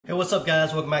Hey, what's up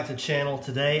guys? Welcome back to the channel.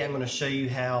 Today I'm going to show you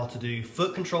how to do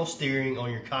foot control steering on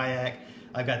your kayak.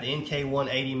 I've got the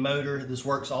NK180 motor. This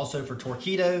works also for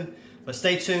Torpedo, but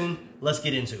stay tuned, let's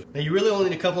get into it. Now you really only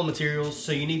need a couple of materials.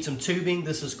 So you need some tubing.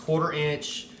 This is 1/4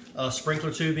 inch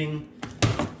sprinkler tubing.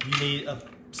 You need a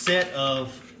set of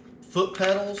foot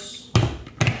pedals,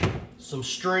 some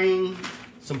string,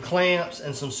 some clamps,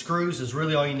 and some screws is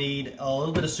really all you need. A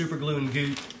little bit of super glue and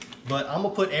goop. But I'm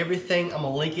gonna put everything, I'm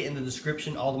gonna link it in the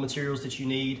description, all the materials that you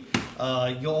need.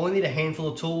 You'll only need a handful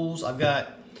of tools. I've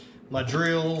got my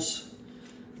drills,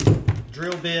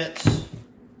 drill bits,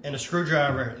 and a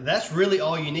screwdriver. That's really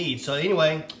all you need. So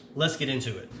anyway, let's get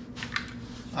into it.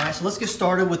 All right, so let's get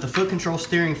started with the foot control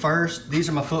steering first. These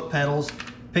are my foot pedals.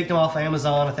 Picked them off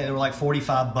Amazon. I think they were like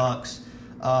 45 bucks.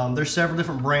 There's several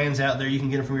different brands out there. You can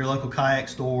get them from your local kayak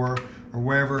store or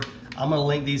wherever. I'm gonna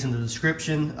link these in the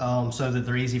description so that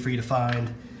they're easy for you to find.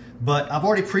 But I've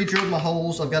already pre-drilled my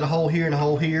holes. I've got a hole here and a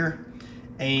hole here.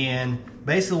 And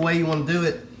basically the way you wanna do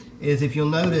it is, if you'll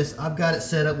notice, I've got it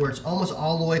set up where it's almost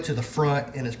all the way to the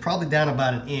front and it's probably down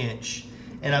about 1 inch.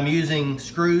 And I'm using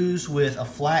screws with a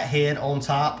flat head on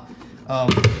top.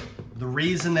 The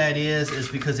reason that is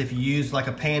because if you use like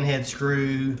a panhead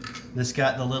screw that's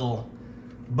got the little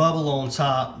bubble on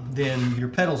top, then your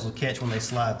pedals will catch when they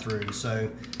slide through. So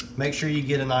make sure you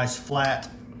get a nice flat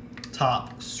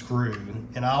top screw.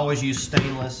 And I always use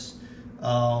stainless,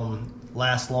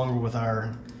 lasts longer with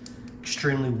our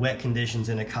extremely wet conditions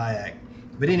in a kayak.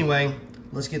 But anyway,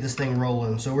 let's get this thing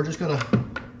rolling. So we're just gonna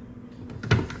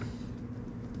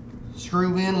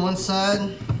screw in one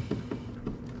side,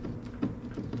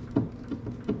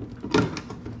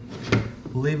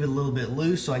 leave it a little bit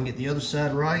loose so I can get the other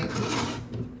side right.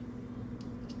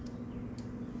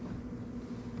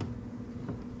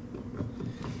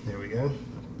 There we go.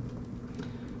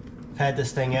 Had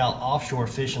this thing out offshore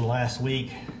fishing last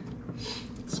week.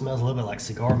 It smells a little bit like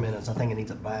cigar minutes. I think it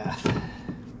needs a bath.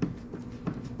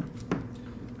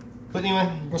 But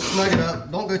anyway, we'll snug it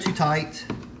up. Don't go too tight,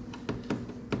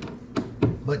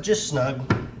 but just snug.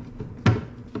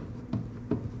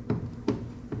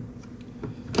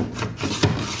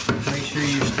 Make sure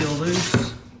you're still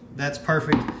loose. That's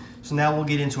perfect. So now we'll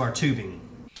get into our tubing.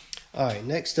 All right,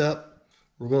 next up,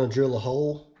 we're going to drill a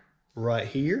hole right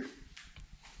here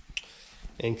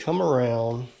and come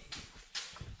around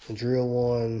and drill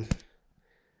one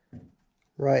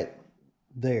right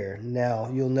there. Now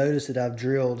you'll notice that I've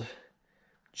drilled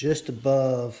just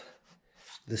above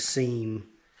the seam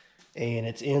and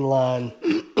it's in line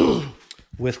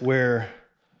with where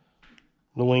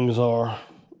the wings are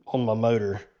on my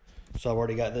motor. So I've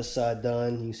already got this side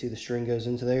done. You can see the string goes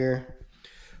into there.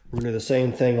 We're gonna do the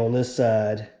same thing on this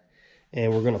side,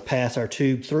 and we're gonna pass our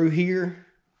tube through here.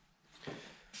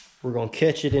 We're gonna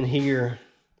catch it in here,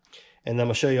 and then I'm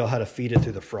gonna show you all how to feed it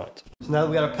through the front. So now that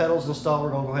we got our pedals installed,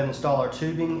 we're gonna go ahead and install our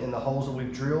tubing in the holes that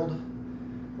we've drilled.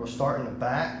 We'll start in the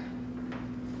back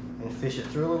and fish it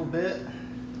through a little bit.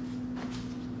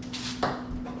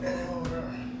 And then we're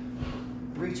gonna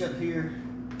reach up here,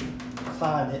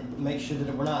 find it, make sure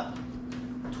that we're not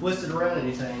twisted around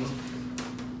anything.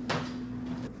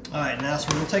 All right, now so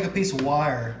we're gonna take a piece of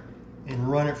wire and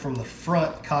run it from the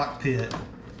front cockpit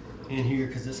in here,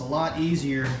 because it's a lot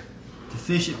easier to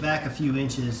fish it back a few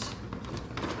inches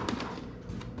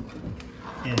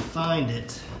and find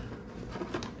it.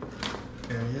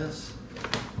 There it is.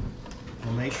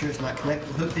 And make sure it's not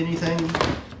hooked to anything.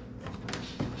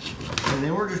 And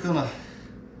then we're just gonna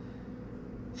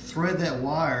thread that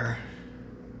wire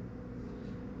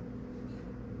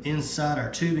inside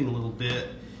our tubing a little bit,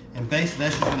 and basically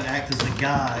that's just going to act as a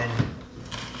guide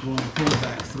when we pull it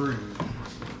back through.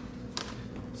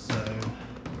 So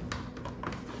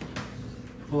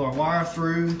pull our wire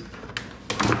through.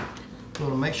 We're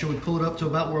going to make sure we pull it up to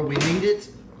about where we need it,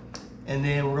 and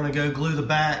then we're going to go glue the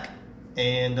back,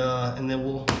 and then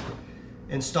we'll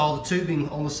install the tubing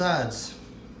on the sides.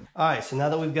 All right, so now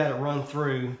that we've got it run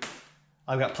through,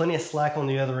 I've got plenty of slack on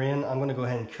the other end. I'm going to go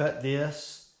ahead and cut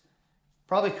this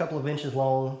probably a couple of inches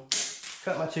long,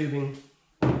 cut my tubing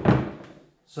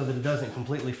so that it doesn't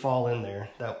completely fall in there.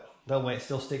 That way it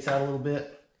still sticks out a little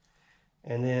bit.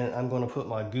 And then I'm going to put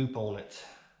my goop on it.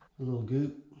 A little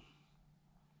goop.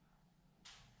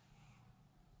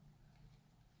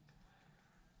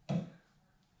 Kind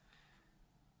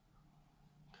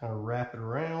of wrap it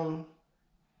around,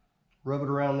 rub it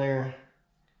around there,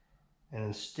 and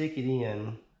then stick it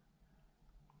in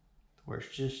where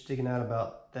it's just sticking out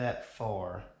about that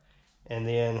far. And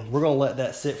then we're gonna let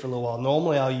that sit for a little while.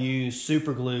 Normally I'll use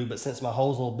super glue, but since my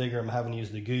hole's a little bigger, I'm having to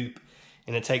use the goop,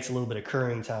 and it takes a little bit of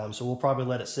curing time. So we'll probably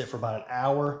let it sit for about an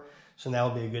hour So now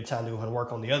would be a good time to go ahead and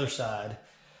work on the other side.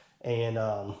 And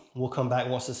we'll come back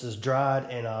once this is dried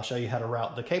and I'll show you how to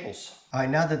route the cables. All right,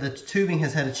 now that the tubing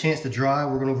has had a chance to dry,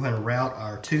 we're gonna go ahead and route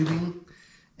our tubing.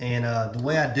 And the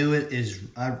way I do it is,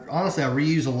 honestly, I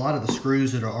reuse a lot of the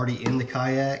screws that are already in the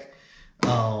Kayak.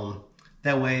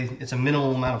 That way, it's a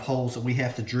minimal amount of holes that we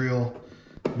have to drill.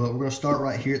 But we're gonna start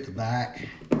right here at the back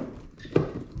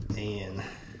and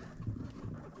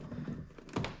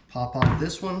pop off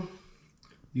this one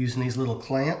using these little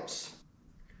clamps.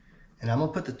 And I'm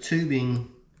gonna put the tubing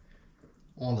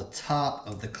on the top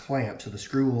of the clamp, so the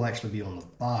screw will actually be on the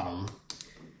bottom.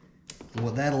 And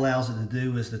what that allows it to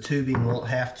do is the tubing won't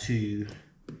have to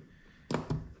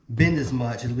bend as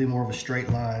much. It'll be more of a straight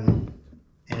line,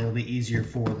 and it'll be easier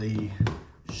for the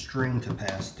string to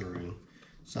pass through.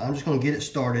 So I'm just gonna get it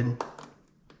started,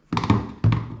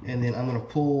 and then I'm gonna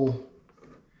pull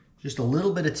just a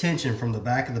little bit of tension from the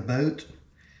back of the boat.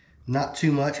 Not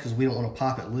too much, because we don't want to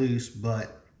pop it loose,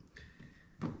 but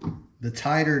the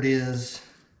tighter it is,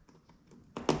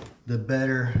 the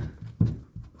better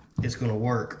it's going to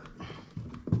work.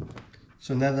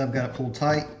 So now that I've got it pulled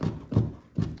tight, I'm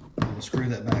going to screw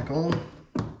that back on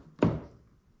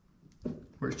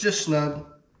where it's just snug.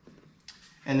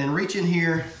 And then reach in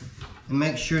here and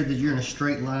make sure that you're in a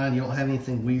straight line. You don't have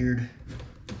anything weird.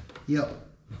 Yep.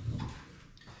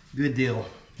 Good deal.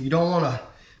 You don't want to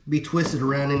be twisted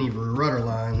around any of your rudder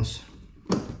lines.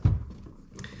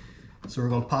 So we're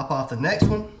going to pop off the next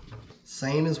one,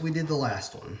 same as we did the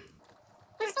last one.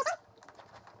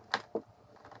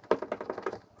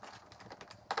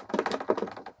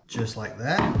 Just like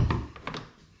that.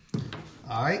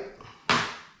 All right.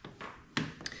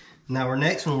 Now our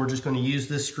next one, we're just going to use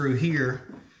this screw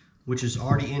here, which is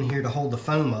already in here to hold the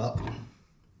foam up.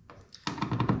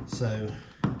 So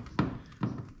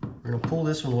we're going to pull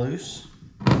this one loose.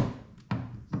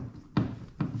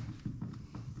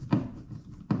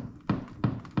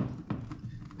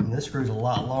 And this screw's a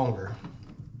lot longer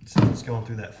since it's going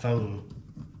through that foam.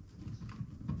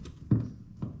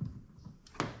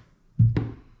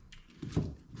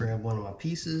 Grab one of my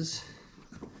pieces.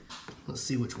 Let's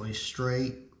see which way's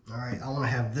straight. All right, I want to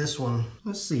have this one.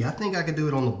 Let's see, I think I could do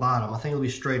it on the bottom. I think it'll be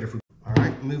straighter if we... All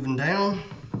right, moving down.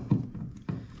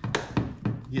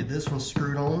 Get this one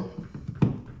screwed on.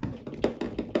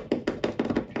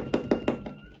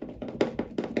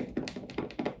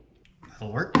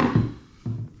 That'll work.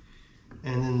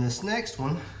 And then this next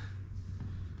one,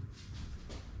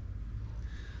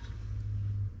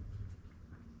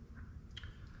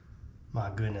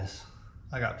 my goodness,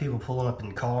 I got people pulling up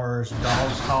in cars,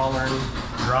 dogs hollering,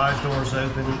 garage doors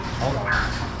open. Hold on.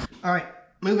 All right,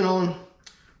 moving on.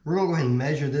 We're gonna go ahead and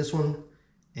measure this one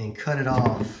and cut it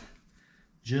off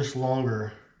just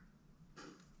longer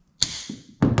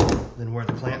than where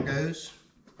the clamp goes.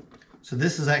 So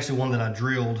this is actually one that I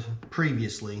drilled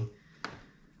previously.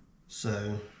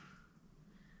 So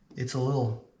it's a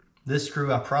little, this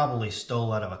screw I probably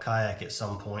stole out of a Kayak at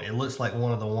some point. It looks like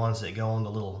one of the ones that go on the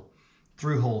little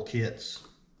through hole kits,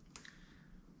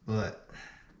 but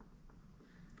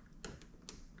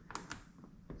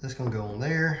that's gonna go on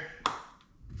there.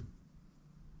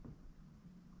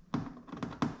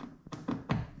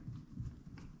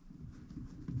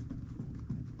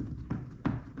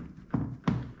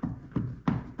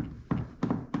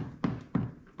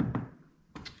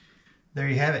 There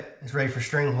you have it. It's ready for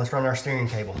string. Let's run our steering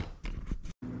cable.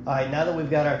 All right, now that we've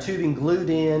got our tubing glued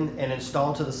in and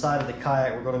installed to the side of the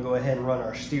Kayak, we're going to go ahead and run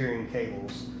our steering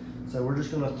cables. So we're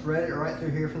just going to thread it right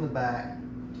through here from the back,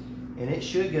 and it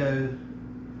should go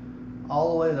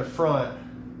all the way to the front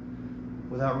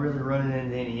without really running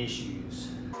into any issues.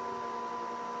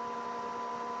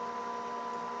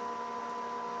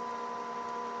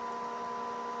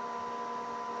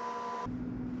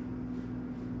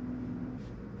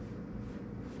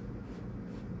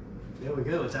 There we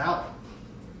go, it's out.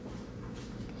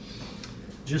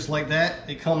 Just like that,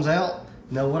 it comes out.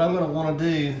 Now what I'm gonna wanna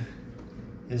do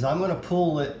is I'm gonna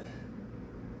pull it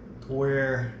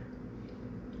where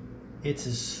it's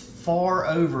as far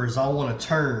over as I wanna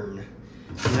turn.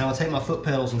 And then I'll take my foot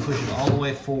pedals and push it all the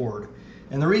way forward.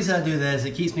 And the reason I do that is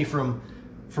it keeps me from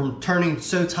turning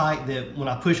so tight that when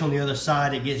I push on the other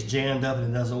side, it gets jammed up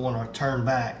and it doesn't wanna turn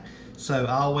back. So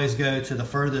I always go to the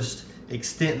furthest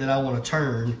extent that I wanna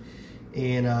turn,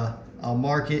 and I'll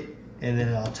mark it, and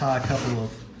then I'll tie a couple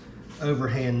of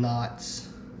overhand knots.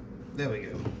 There we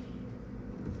go.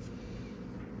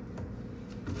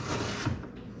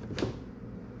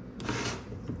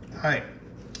 All right,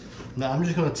 now I'm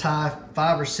just gonna tie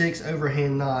 5 or 6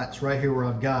 overhand knots right here where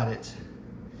I've got it.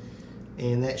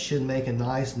 And that should make a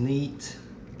nice, neat,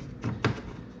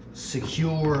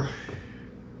 secure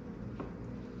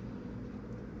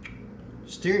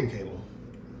steering cable.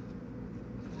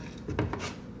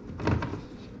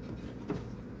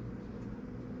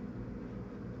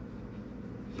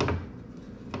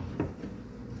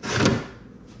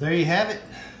 There you have it.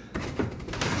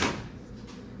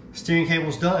 Steering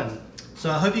cable's done.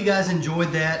 So I hope you guys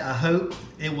enjoyed that. I hope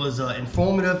it was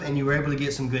informative and you were able to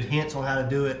get some good hints on how to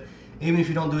do it. Even if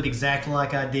you don't do it exactly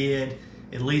like I did,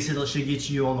 at least it should get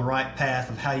you on the right path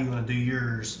of how you want to do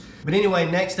yours. But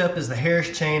anyway, next up is the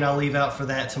Harris chain. I'll leave out for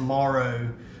that tomorrow.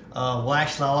 Well,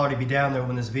 actually, I'll already be down there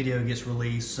when this video gets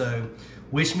released. So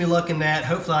wish me luck in that.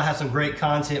 Hopefully I'll have some great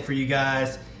content for you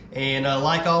guys. And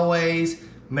like always,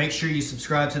 make sure you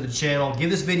subscribe to the channel. Give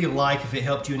this video a like if it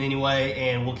helped you in any way,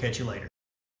 and we'll catch you later.